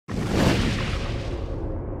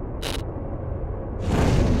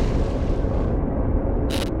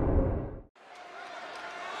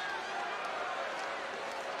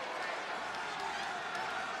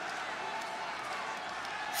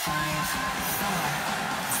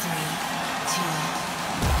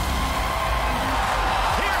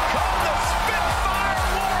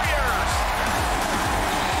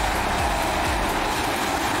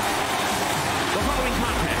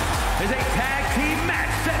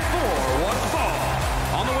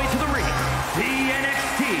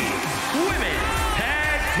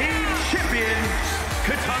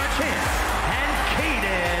Chance and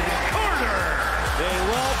Kayden Carter. They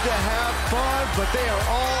love to have fun, but they are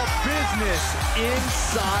all business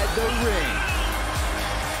inside the ring.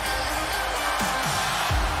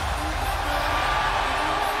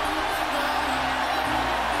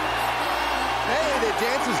 Hey, they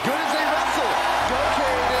dance as good as they wrestle. Go,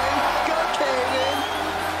 Kayden. Go, Kayden.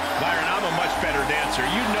 Byron, I'm a much better dancer.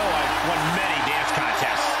 You know I've won many dance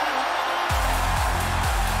contests.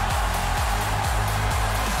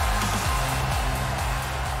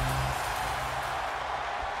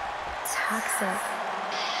 Toxic.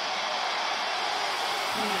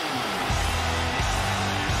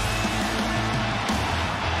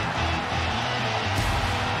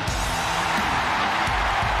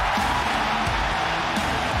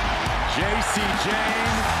 JC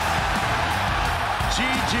Jane,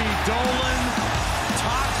 Gigi Dolan,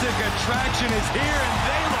 Toxic Attraction is here, and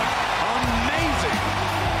they look amazing.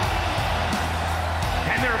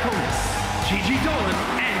 And their opponents, Gigi Dolan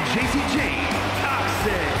and JC Jane,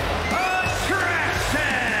 Toxic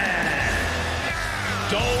Attraction.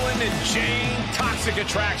 Dolan and Jane, Toxic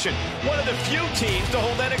Attraction. One of the few teams to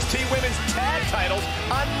hold NXT Women's Tag Titles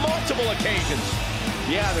on multiple occasions.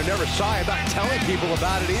 Yeah, they're never shy about telling people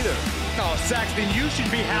about it either. Oh, Saxton, you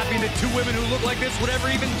should be happy that two women who look like this would ever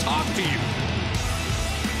even talk to you.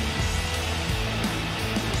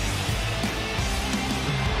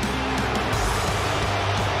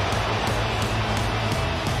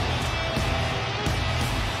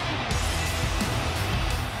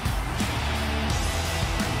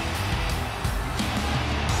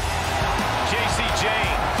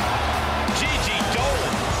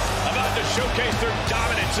 Showcase their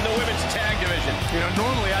dominance in the women's tag division. You know,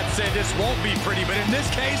 normally I'd say this won't be pretty, but in this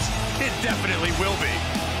case, it definitely will be.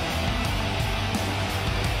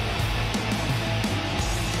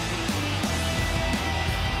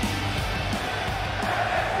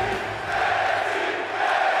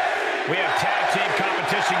 We have tag team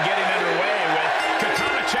competition getting underway with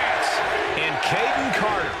Katana, Chance and Kayden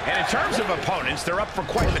Carter. And in terms of opponents, they're up for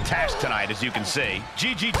quite the task tonight, as you can see.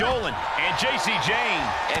 Gigi Dolan and JC Jane.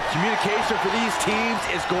 And communication for these teams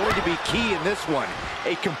is going to be key in this one.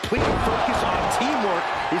 A complete focus on teamwork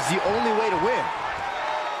is the only way to win.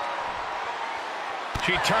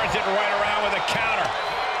 She turns it right around with a counter.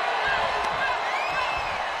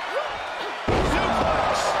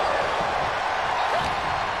 Suplex.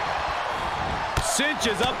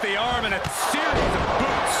 Cinches up the arm and a series of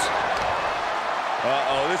boots.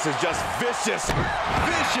 Uh-oh, this is just vicious.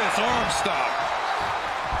 Vicious arm stop.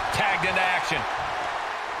 Tagged into action.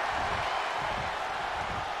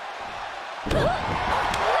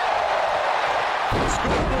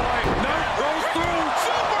 Schoolboy, no, rolls through.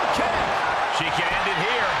 Super kick. She can end it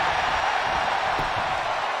here.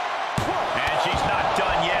 And she's not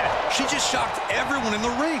done yet. She just shocked everyone in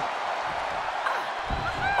the ring.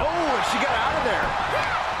 Oh, and she got out of there.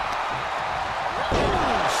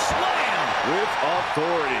 Ooh, slam. With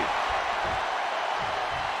authority.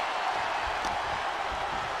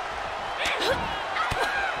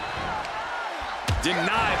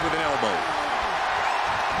 Denied with an elbow.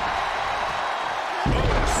 Oh,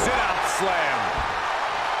 sit-out slam.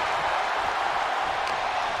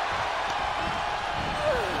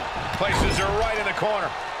 Places her right in the corner.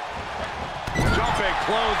 Jumping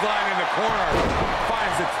clothesline in the corner.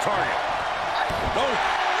 Finds its target. Oh.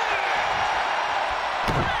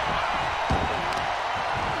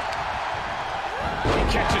 He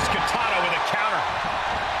catches Katana with a counter.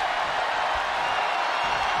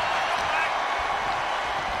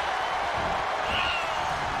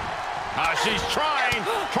 She's trying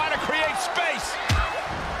to create space.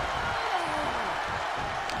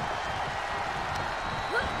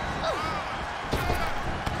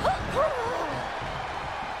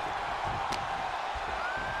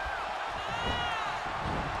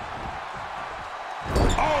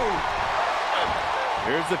 Oh!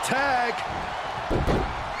 Here's the tag.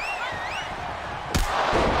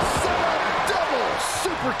 Double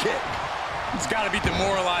super kick. It's got to be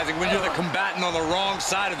demoralizing when you're the combatant on the wrong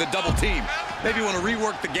side of the double team. Maybe you want to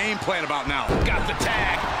rework the game plan about now. Got the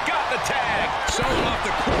tag. Got the tag. Showing off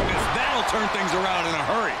the quickness. That'll turn things around in a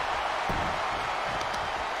hurry.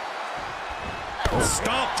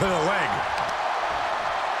 Stomp to the leg.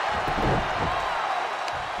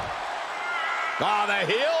 Ah, the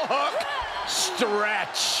heel hook.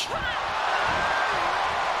 Stretch.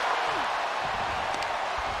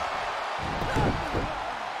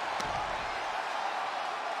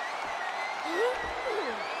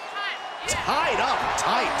 Tied up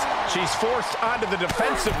tight. She's forced onto the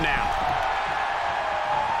defensive now.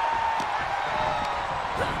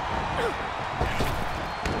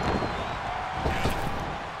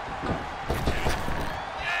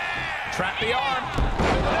 Trap the arm.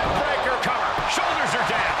 Neckbreaker cover. Shoulders are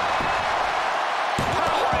down.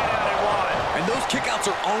 Powering out at one. And those kickouts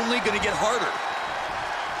are only going to get harder.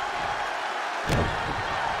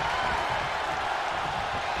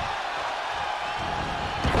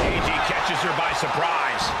 AG catches her by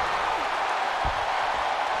surprise.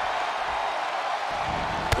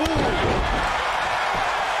 Ooh.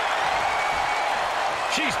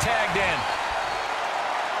 She's tagged in.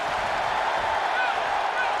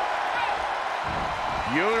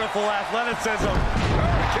 Beautiful athleticism.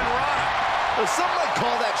 Hurricane Rana. Well, some might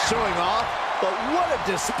call that showing off, but what a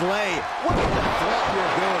display. What a flaunt your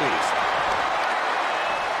abilities.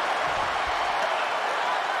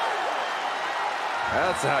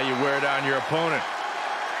 That's how you wear down your opponent.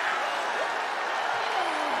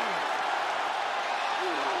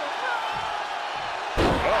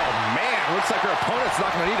 Oh, man. Looks like her opponent's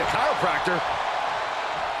not going to need a chiropractor.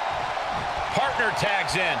 Partner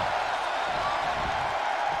tags in.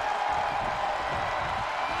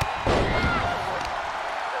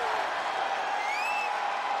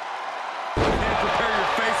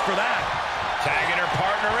 For that. Tagging her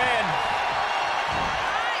partner in.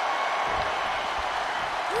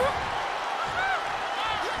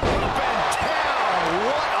 Up and down.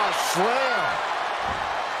 What a slam.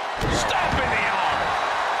 Stop in the arm.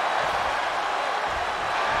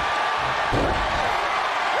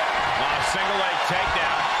 Single leg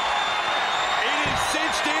takedown. It is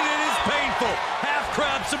cinched in. It is painful. Half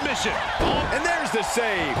crab submission. And there's the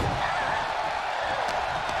save.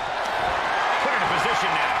 Put in a position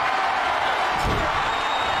now.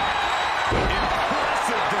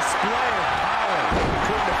 Impressive display of power.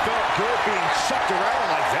 Couldn't have felt good being chucked around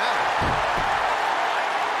like that.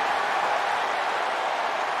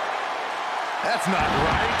 That's not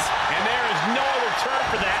right. And there is no other term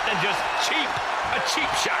for that than just cheap. A cheap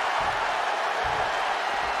shot.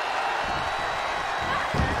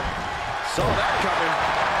 Saw that coming.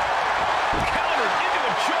 Countered into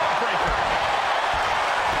a jawbreaker.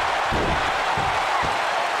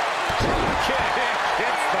 Kick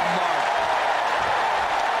hits the mark.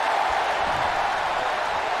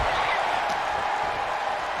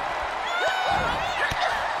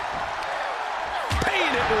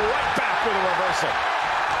 Paying it right back with a reversal.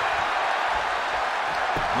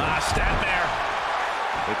 Stat there.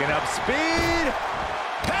 Picking up speed.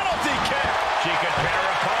 Penalty kick. She could pin her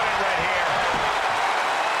opponent right here.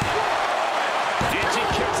 And she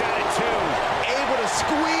kicks out at two. Able to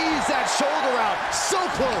squeeze that shoulder out. So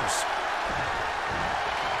close.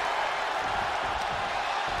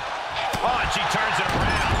 Oh, and she turns it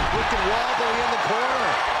around. Looking wobbly in the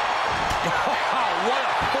corner. What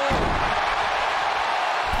a form.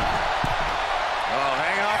 Oh,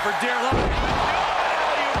 hanging on for dear life.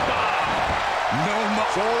 No more.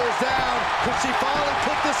 Shoulders down. Could she finally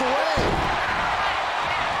put this away?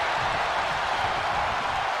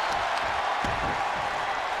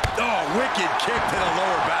 Oh, wicked kick to the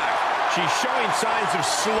lower back. She's showing signs of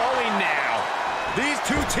slowing now. These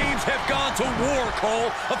two teams have gone to war,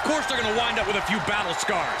 Cole. Of course they're going to wind up with a few battle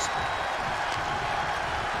scars.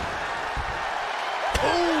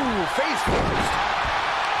 Ooh, face first.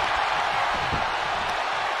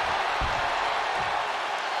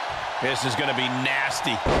 This is going to be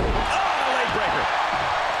nasty. Oh, leg breaker.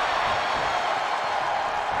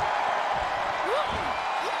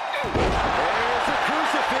 There's the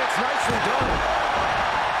crucifix. Nicely done.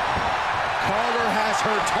 Carter has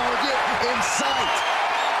her target in sight.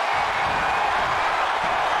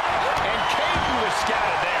 And Kayden was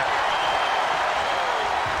scouted there.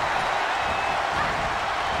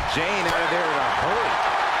 Jane out of there in a hurry.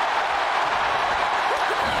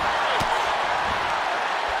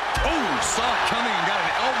 Saw it coming and got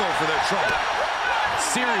an elbow for their trouble.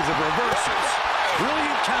 Series of reversals.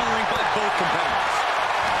 Brilliant countering by both competitors.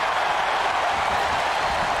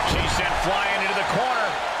 She's sent flying into the corner.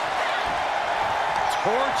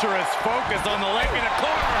 Torturous focus on the leg in the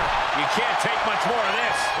corner. You can't take much more of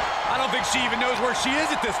this. I don't think she even knows where she is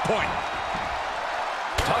at this point.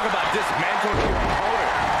 Talk about dismantling your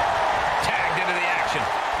opponent. Tagged into the action.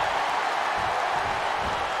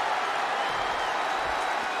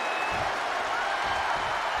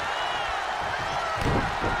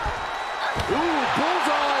 Ooh,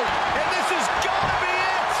 bullseye! And this is gonna be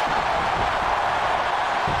it!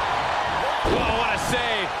 Oh, what a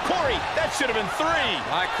save. Corey, that should have been three.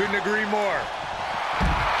 I couldn't agree more.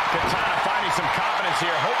 Katana finding some confidence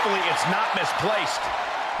here. Hopefully it's not misplaced.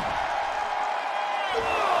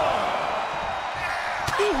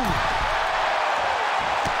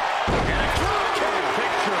 And a kick,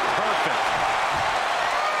 picture perfect.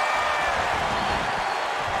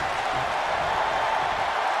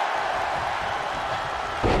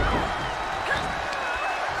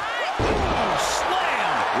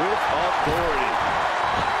 authority.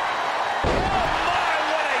 Oh my,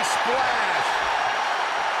 what a splash!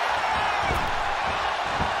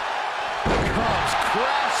 Comes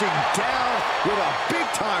crashing down with a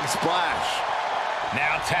big-time splash.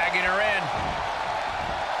 Now tagging her in.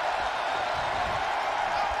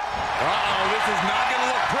 Uh-oh, this is not going to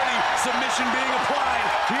look pretty. Submission being applied.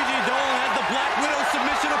 Gigi Dolan has the Black Widow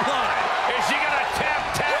submission applied. Is she gonna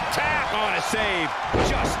tap, tap, tap? On a save,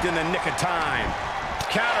 just in the nick of time.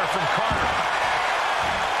 Counter from Carter.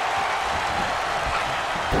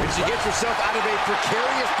 And she gets herself out of a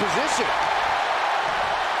precarious position.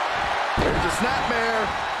 There's a snapmare.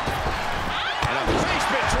 And a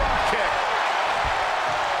basement drop kick.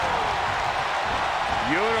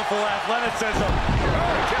 Beautiful athleticism.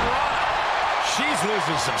 She's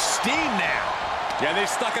losing some steam now. Yeah, they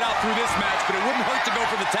stuck it out through this match, but it wouldn't hurt to go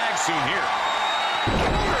for the tag soon here.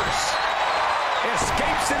 Counters.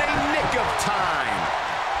 Escapes in a nick of time.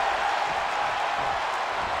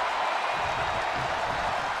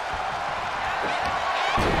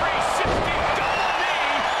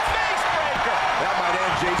 That might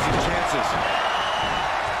end JC's chances.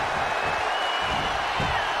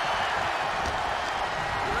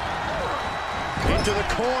 Into the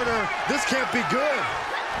corner. This can't be good.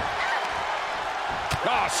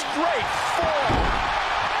 Oh, straight forward.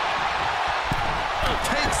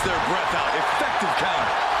 Takes their breath out. Effective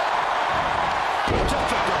counter.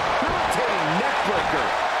 Just a debilitating neck breaker.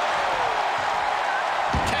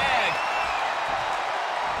 Tag.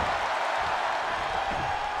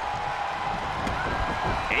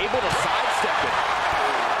 Able to sidestep it.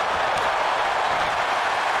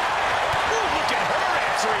 Ooh, look at her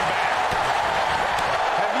answering back.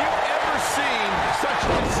 Have you ever seen such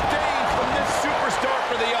disdain from this superstar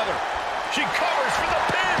for the other? She covers for the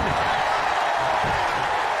pin.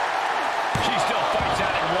 She still fights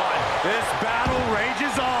out in one. This battle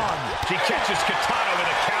rages on. She catches Katana with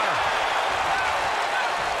a counter.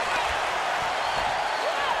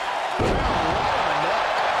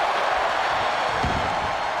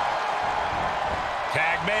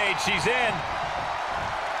 Tag made, she's in.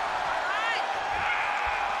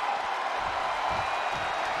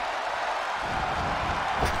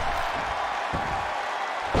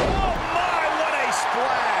 Oh my, what a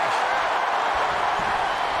splash!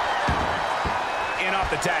 In off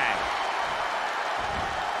the tag.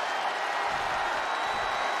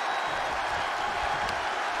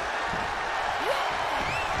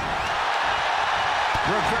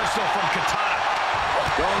 Reversal from Katana.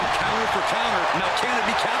 Going counter for counter. Now, can it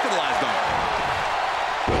be capitalized on?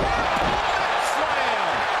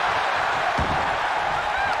 Slam.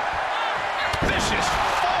 Vicious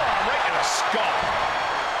forearm right in the skull.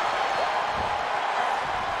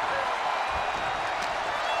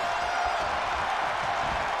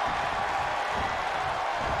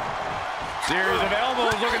 Series of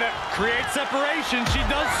elbows looking to create separation. She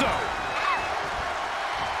does so.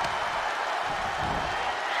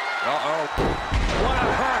 Uh-oh. What a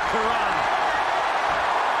hurt, Katana.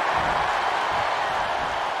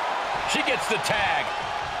 She gets the tag.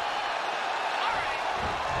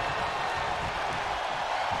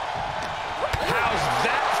 How's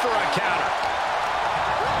that for a counter?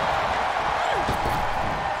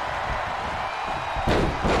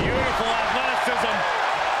 Beautiful athleticism.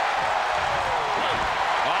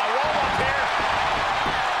 Roll up here.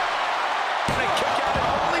 And a kick out at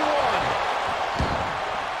only one.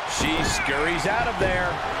 She scurries out of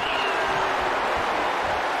there.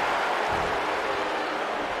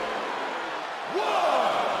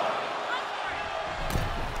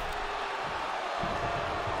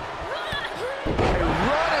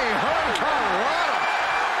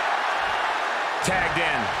 Tagged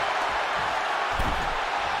in.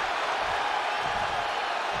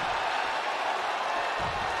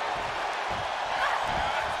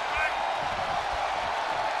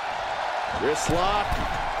 Wrist lock.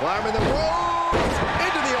 Climbing the ropes.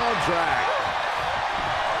 Into the arm drag.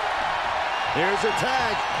 Here's her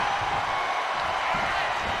tag.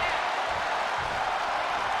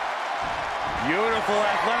 Beautiful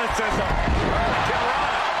athleticism.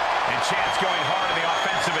 And Chance going hard on the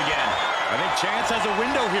offensive again. I think Chance has a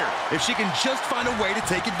window here if she can just find a way to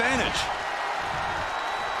take advantage.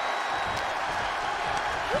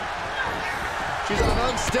 She's on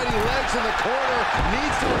unsteady legs in the corner.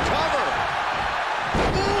 Needs to recover.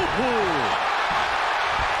 Ooh.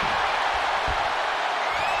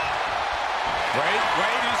 Wait,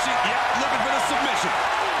 is she? Yeah, looking for the submission.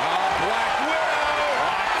 Black Widow.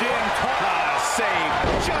 Locked in. Save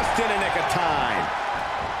just in a nick of time.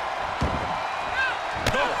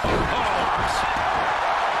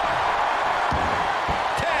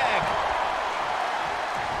 Tag.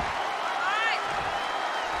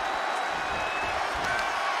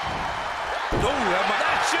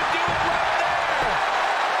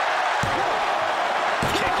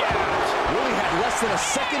 than a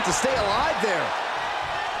second to stay alive there.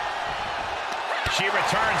 She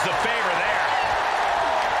returns the favor there.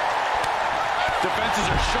 Defenses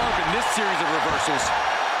are sharp in this series of reversals.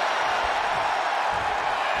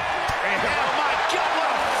 And oh my God, what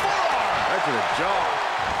a forearm! Right to the jaw.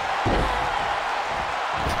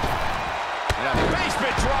 And a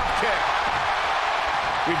basement drop kick.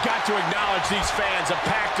 We've got to acknowledge these fans, a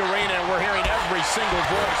packed arena, and we're hearing every single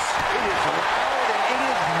voice. It is loud and it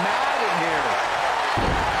is mad in here.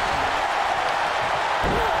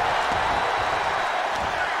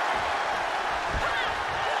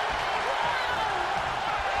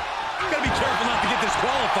 Gotta be careful not to get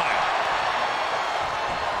disqualified.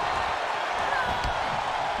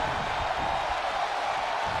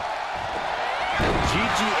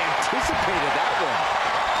 Gigi anticipated that one.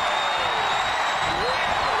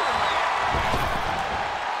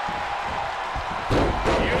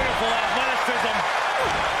 Beautiful athleticism.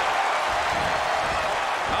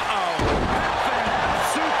 Uh-oh.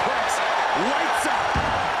 Suplex lights up.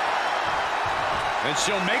 And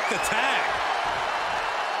she'll make the tag.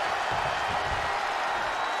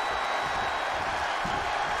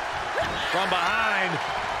 From behind.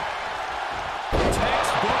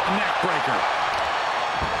 Textbook neck breaker.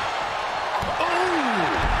 Ooh!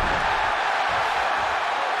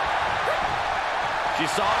 She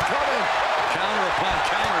saw it coming. Counter upon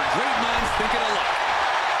counter. Great minds thinking alike.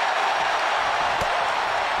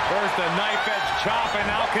 First a knife edge chop, and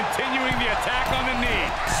now continuing the attack on the knee.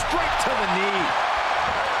 Straight to the knee.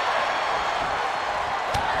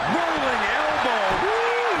 Rolling elbow.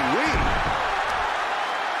 Woo-wee.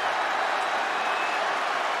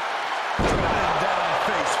 Driven down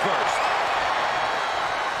face first.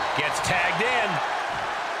 Gets tagged in.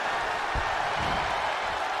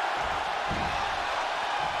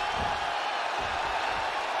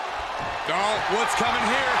 Oh, what's coming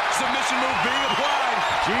here? Submission move being applied.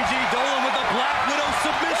 Gigi Dolan with the Black Widow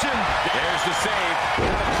submission. There's the save.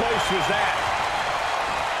 How close was that?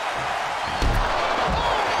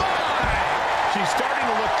 She's starting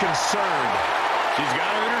to look concerned. She's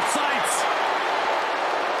got her in her sights.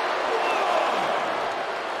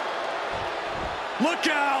 Look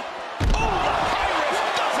out! Oh, the high risk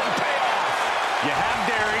doesn't pay off. You have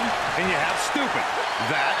daring, and you have stupid.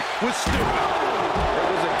 That was stupid.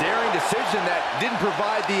 It was a daring decision that didn't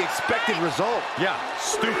provide the expected result. Yeah,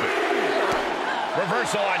 stupid.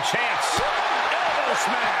 Reversal on Chance. Elbow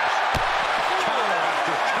smash. Counter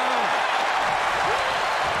after counter.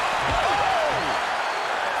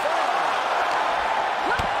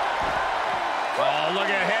 Oh, look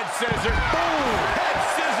at head scissors. Boom! Head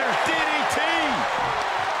scissors DDT.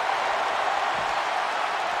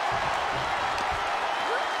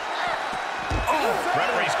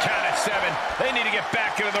 Referee's count at 7. They need to get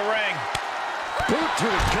back into the ring. Boot to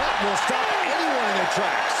the gut will stop anyone in their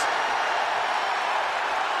tracks.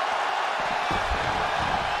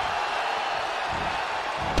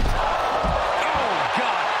 Oh,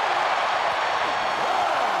 God.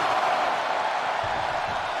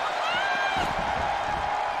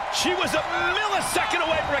 She was a millisecond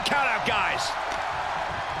away from a countout, guys.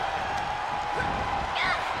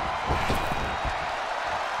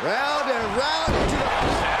 Round and round to the...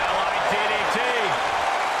 Satellite DDT.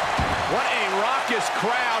 What a raucous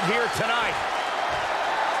crowd here tonight.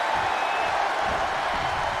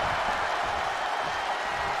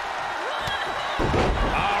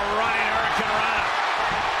 A running Hurricane Rana.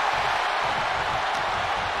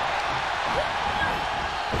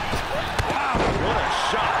 Wow, what a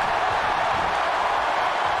shot.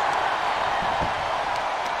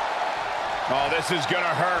 Oh, this is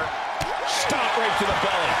gonna hurt. Stomp right to the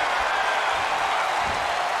belly.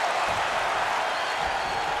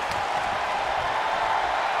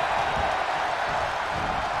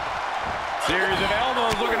 Series of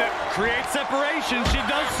elbows looking to create separation. She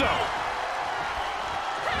does so.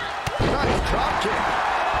 Nice drop kick.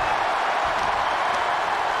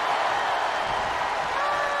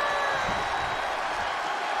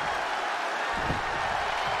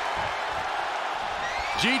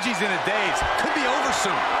 Gigi's in a daze. Could be over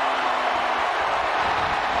soon.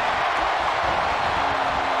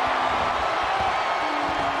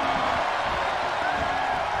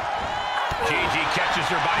 Gigi catches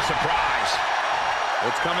her by surprise.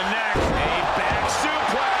 What's coming next? A back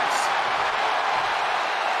suplex.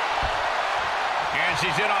 And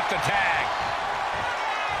she's in off the tag.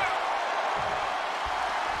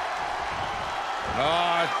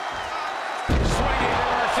 Swinging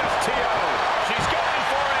reverse STO. She's going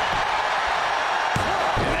for it.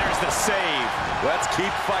 And there's the save. Let's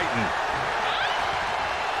keep fighting.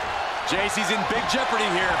 JC's in big jeopardy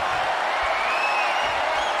here.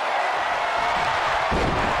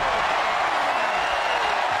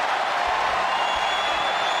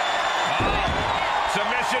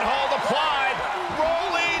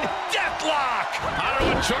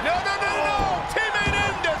 No, no, no, no! Teammate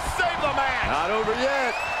in to save the match! Not over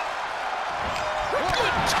yet.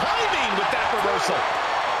 Good timing with that reversal.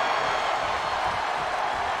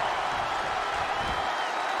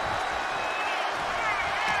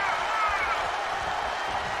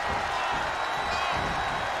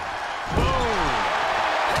 Boom!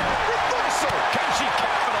 Reversal! Can she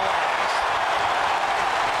capitalize?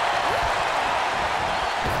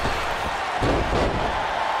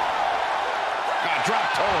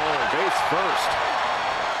 Drop toe hold. Face first.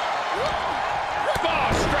 Oh,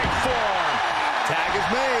 straight forearm. Tag is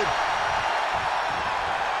made.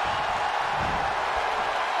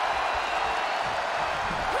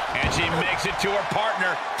 And she makes it to her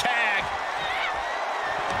partner. Tag.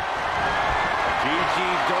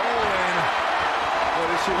 Gigi Dolan.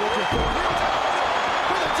 What is she looking for?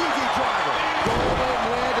 For the Gigi driver. Dolan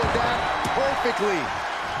landed that perfectly.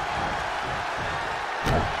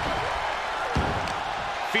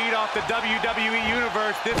 Feed off the WWE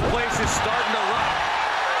Universe. This place is starting to rock.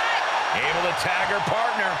 Able to tag her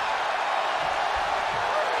partner.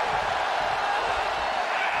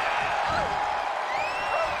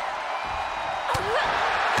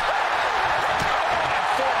 And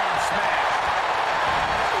forearm smash.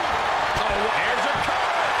 Oh, here's her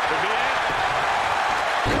cover. Could be it.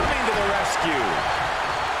 Coming to the rescue.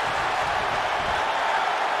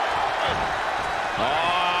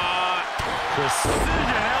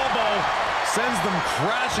 Precision elbow sends them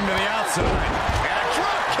crashing to the outside. And a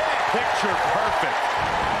drop kick. Picture perfect.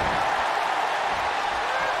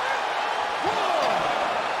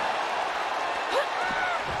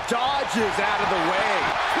 Dodges out of the way.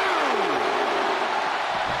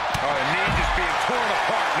 Oh, the knee just being torn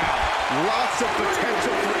apart now. Lots of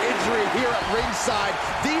potential for injury here at ringside.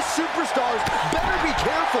 These superstars better be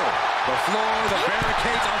careful. The floor, the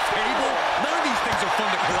barricades, unstable. None of these things are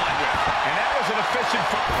fun to collide with. And that was an efficient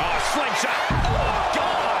slingshot. Oh,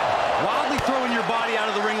 God! Wildly throwing your body out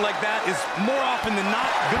of the ring like that is more often than not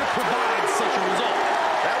going to provide such a result.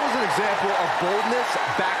 That was an example of boldness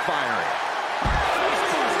backfiring.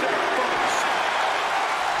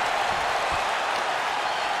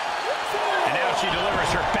 And now she delivers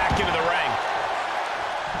her back into the ring.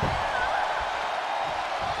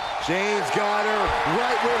 Jane's got her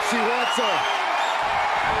right where she wants her.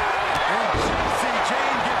 And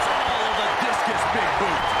Jane gets all of the discus big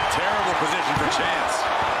boot. Terrible position for Chance.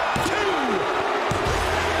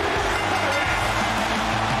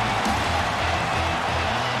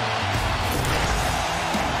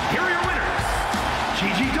 Here are your winners,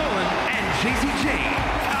 Gigi Dolan and JCJ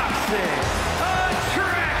Toxic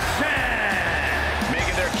Attraction.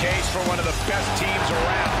 Making their case for one of the best teams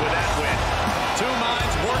around with that win. Two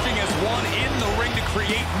minds working as one in the ring to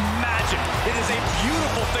create magic. It is a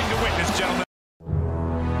beautiful thing to witness, gentlemen.